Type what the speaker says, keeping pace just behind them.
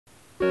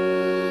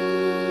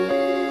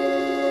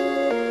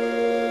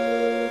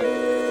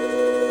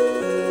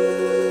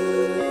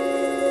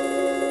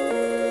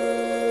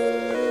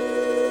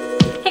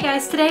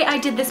guys, today I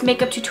did this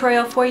makeup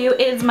tutorial for you. It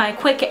is my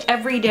quick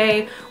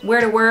everyday wear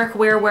to work,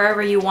 wear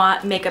wherever you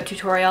want makeup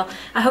tutorial.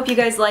 I hope you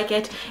guys like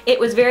it. It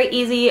was very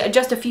easy,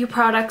 just a few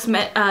products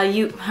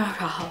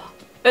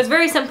it was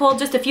very simple,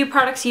 just a few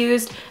products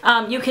used.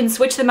 You can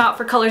switch them out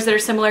for colors that are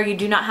similar. You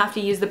do not have to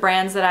use the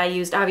brands that I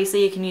used.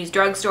 Obviously, you can use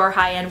drugstore,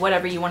 high-end,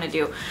 whatever you want to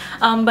do.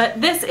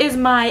 But this is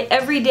my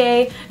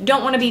everyday,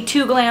 don't want to be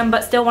too glam,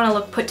 but still want to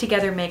look put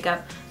together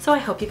makeup. So I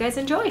hope you guys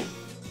enjoy.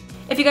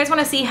 If you guys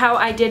want to see how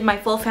I did my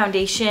full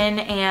foundation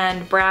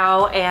and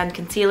brow and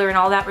concealer and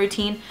all that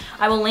routine,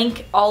 I will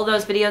link all of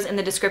those videos in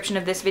the description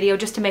of this video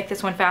just to make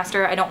this one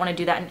faster. I don't want to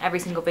do that in every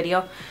single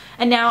video.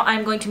 And now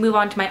I'm going to move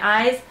on to my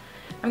eyes.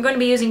 I'm going to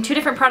be using two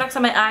different products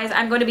on my eyes.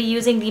 I'm going to be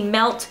using the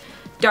Melt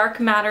Dark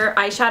Matter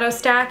eyeshadow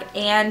stack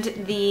and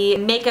the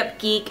Makeup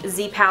Geek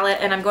Z palette,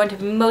 and I'm going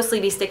to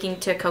mostly be sticking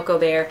to Cocoa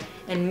Bear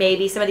and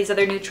maybe some of these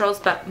other neutrals,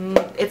 but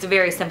it's a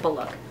very simple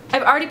look.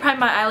 I've already primed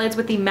my eyelids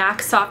with the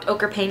MAC Soft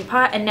Ochre Paint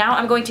Pot, and now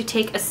I'm going to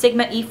take a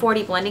Sigma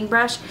E40 blending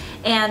brush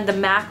and the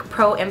MAC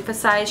Pro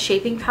Emphasize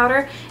shaping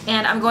powder,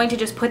 and I'm going to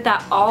just put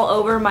that all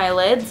over my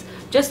lids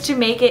just to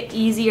make it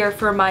easier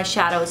for my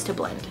shadows to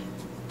blend.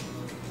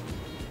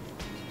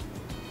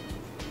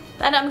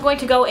 Then I'm going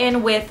to go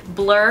in with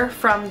Blur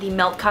from the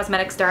Melt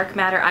Cosmetics Dark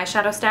Matter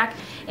eyeshadow stack,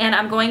 and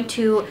I'm going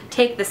to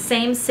take the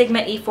same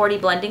Sigma E40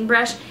 blending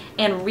brush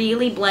and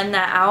really blend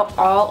that out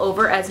all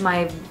over as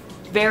my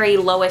very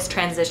lowest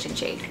transition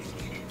shade.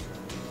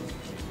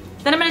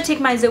 Then I'm going to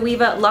take my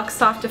Zoeva Luxe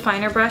Soft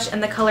Definer brush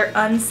and the color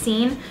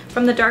Unseen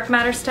from the Dark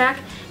Matter stack,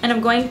 and I'm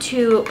going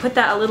to put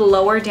that a little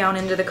lower down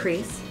into the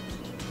crease.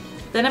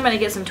 Then I'm going to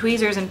get some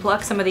tweezers and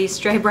pluck some of these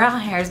stray brow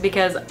hairs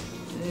because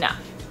no.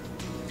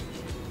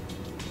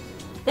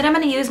 Then I'm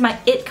going to use my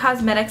IT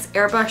Cosmetics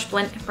Airbrush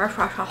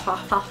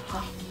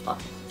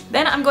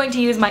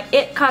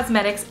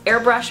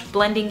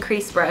Blending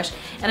Crease Brush,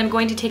 and I'm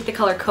going to take the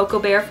color Cocoa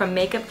Bear from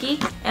Makeup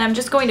Geek, and I'm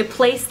just going to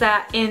place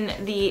that in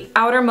the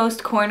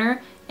outermost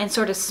corner and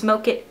sort of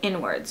smoke it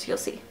inwards, you'll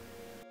see.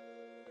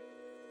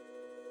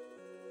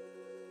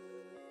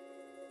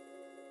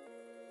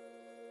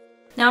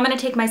 Now I'm going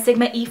to take my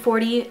Sigma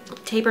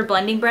E40 tapered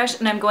blending brush,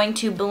 and I'm going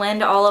to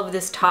blend all of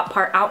this top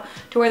part out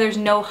to where there's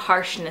no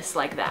harshness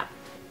like that.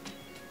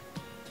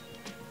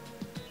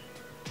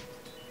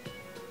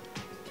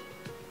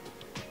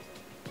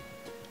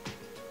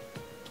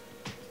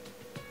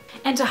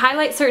 And to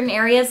highlight certain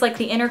areas like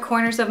the inner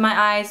corners of my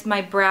eyes,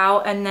 my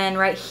brow, and then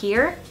right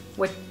here,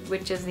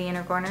 which is the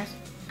inner corners,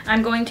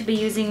 I'm going to be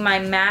using my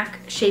MAC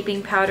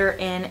shaping powder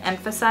in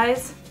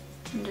Emphasize.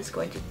 I'm just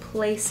going to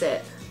place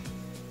it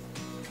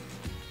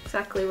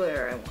exactly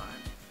where I want.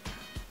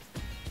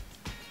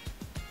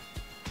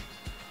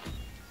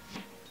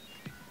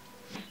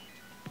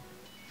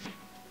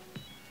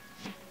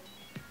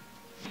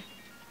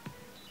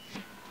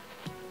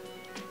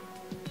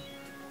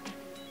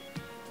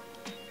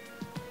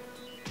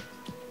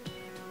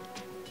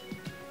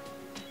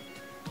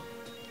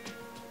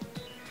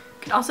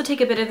 Also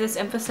take a bit of this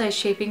Emphasize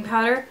shaping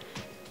powder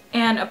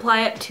and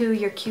apply it to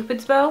your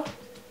Cupid's bow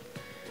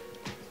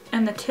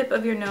and the tip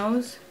of your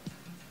nose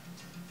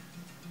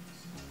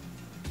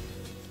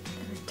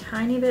and a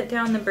tiny bit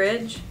down the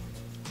bridge.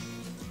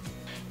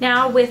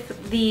 Now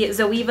with the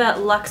Zoeva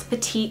Luxe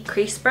Petite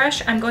crease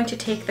brush, I'm going to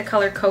take the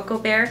color Cocoa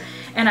Bear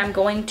and I'm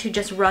going to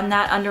just run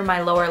that under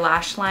my lower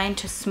lash line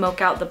to smoke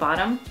out the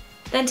bottom.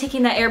 Then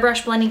taking the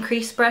Airbrush Blending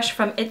Crease Brush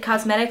from IT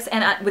Cosmetics,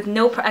 and with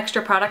no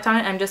extra product on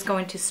it, I'm just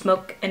going to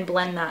smoke and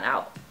blend that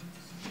out.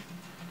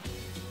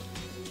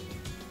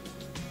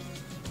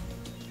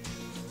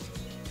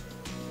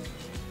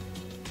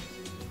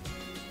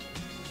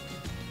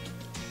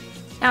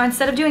 Now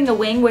instead of doing the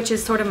wing, which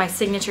is sort of my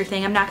signature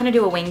thing, I'm not going to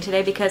do a wing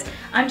today because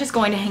I'm just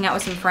going to hang out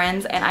with some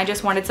friends and I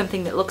just wanted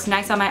something that looks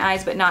nice on my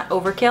eyes but not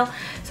overkill.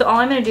 So all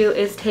I'm going to do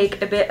is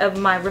take a bit of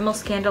my Rimmel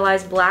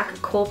Scandalized Black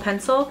Kohl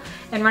Pencil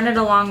and run it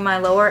along my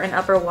lower and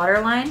upper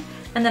waterline,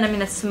 and then I'm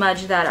going to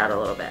smudge that out a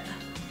little bit.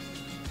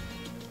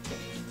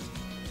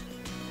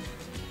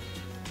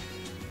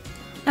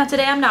 Now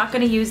today I'm not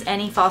going to use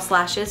any false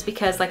lashes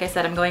because, like I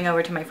said, I'm going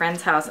over to my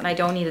friend's house and I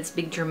don't need this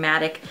big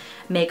dramatic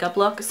makeup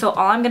look. So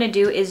all I'm going to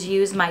do is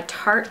use my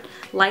Tarte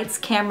Lights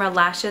Camera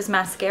Lashes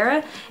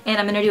Mascara, and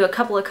I'm going to do a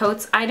couple of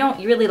coats. I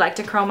don't really like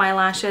to curl my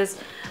lashes.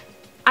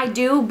 I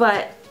do,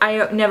 but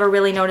I never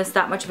really noticed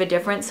that much of a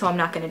difference, so I'm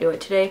not going to do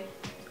it today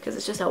because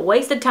it's just a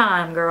waste of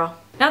time, girl.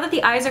 Now that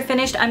the eyes are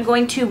finished, I'm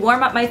going to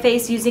warm up my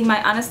face using my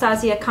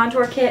Anastasia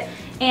Contour Kit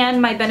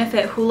and my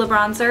Benefit Hoola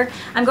Bronzer.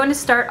 I'm going to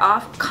start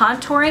off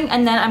contouring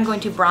and then I'm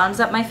going to bronze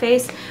up my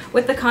face.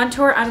 With the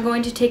contour, I'm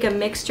going to take a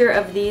mixture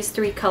of these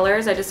three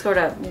colors. I just go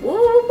to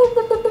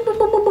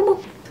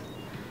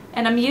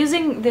and I'm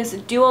using this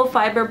dual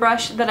fiber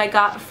brush that I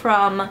got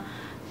from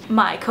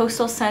my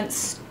Coastal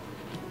Scents.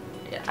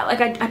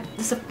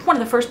 This is one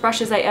of the first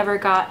brushes I ever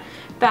got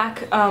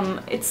back.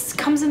 It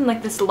comes in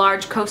like this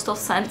large Coastal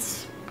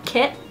Scents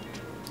kit,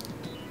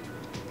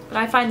 but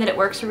I find that it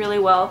works really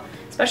well,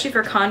 especially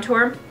for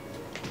contour,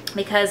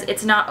 because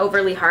it's not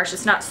overly harsh.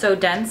 It's not so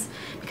dense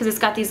because it's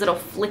got these little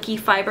flicky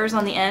fibers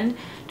on the end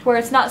to where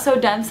it's not so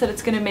dense that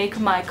it's going to make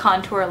my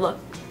contour look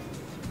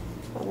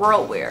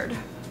real weird.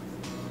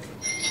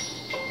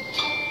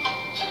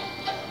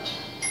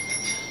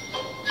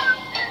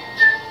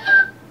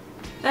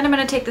 Then I'm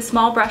going to take the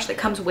small brush that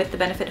comes with the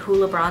Benefit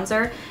Hoola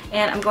bronzer,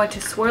 and I'm going to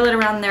swirl it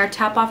around there,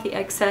 tap off the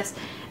excess,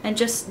 and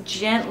just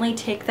gently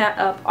take that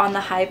up on the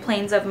high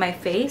planes of my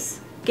face.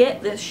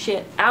 Get this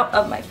shit out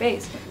of my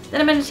face.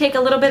 Then I'm going to take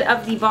a little bit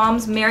of the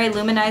Balm's Merry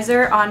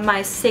Luminizer on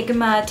my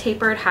Sigma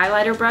tapered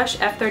highlighter brush,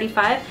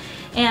 F35,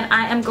 and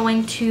I am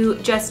going to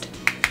just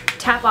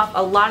tap off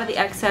a lot of the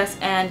excess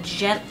and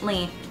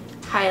gently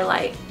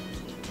highlight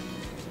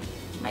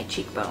my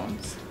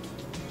cheekbones.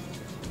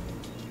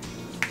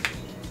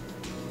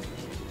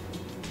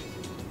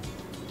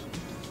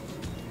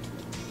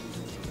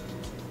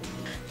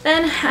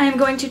 Then I'm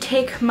going to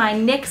take my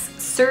NYX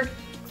Circe,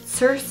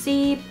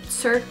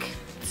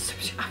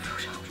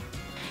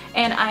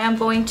 and I am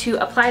going to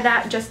apply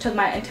that just to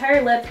my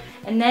entire lip,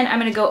 and then I'm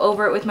going to go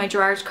over it with my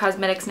Gerard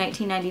Cosmetics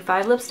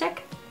 1995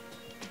 lipstick.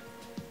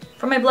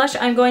 For my blush,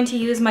 I'm going to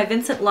use my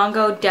Vincent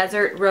Longo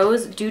Desert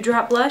Rose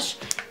Dewdrop Blush,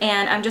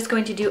 and I'm just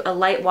going to do a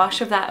light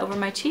wash of that over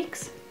my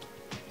cheeks.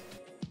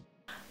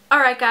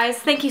 Alright guys,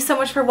 thank you so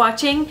much for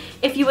watching.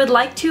 If you would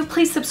like to,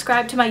 please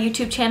subscribe to my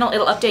YouTube channel.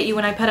 It'll update you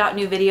when I put out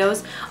new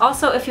videos.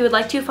 Also, if you would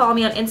like to, follow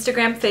me on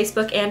Instagram,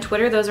 Facebook, and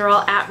Twitter. Those are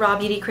all at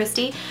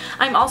RawBeautyKristi.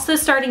 I'm also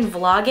starting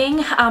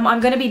vlogging.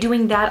 I'm going to be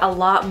doing that a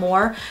lot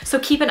more, so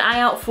keep an eye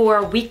out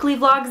for weekly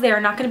vlogs. They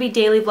are not going to be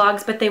daily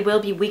vlogs, but they will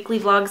be weekly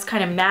vlogs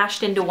kind of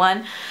mashed into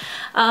one.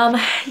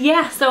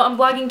 Yeah, so I'm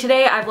vlogging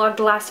today. I vlogged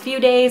the last few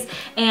days,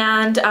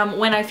 and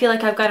when I feel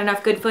like I've got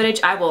enough good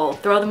footage, I will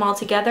throw them all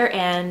together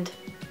and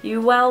you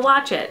will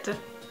watch it.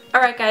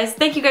 Alright guys,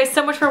 thank you guys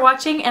so much for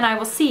watching, and I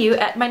will see you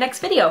at my next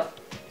video.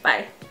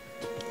 Bye.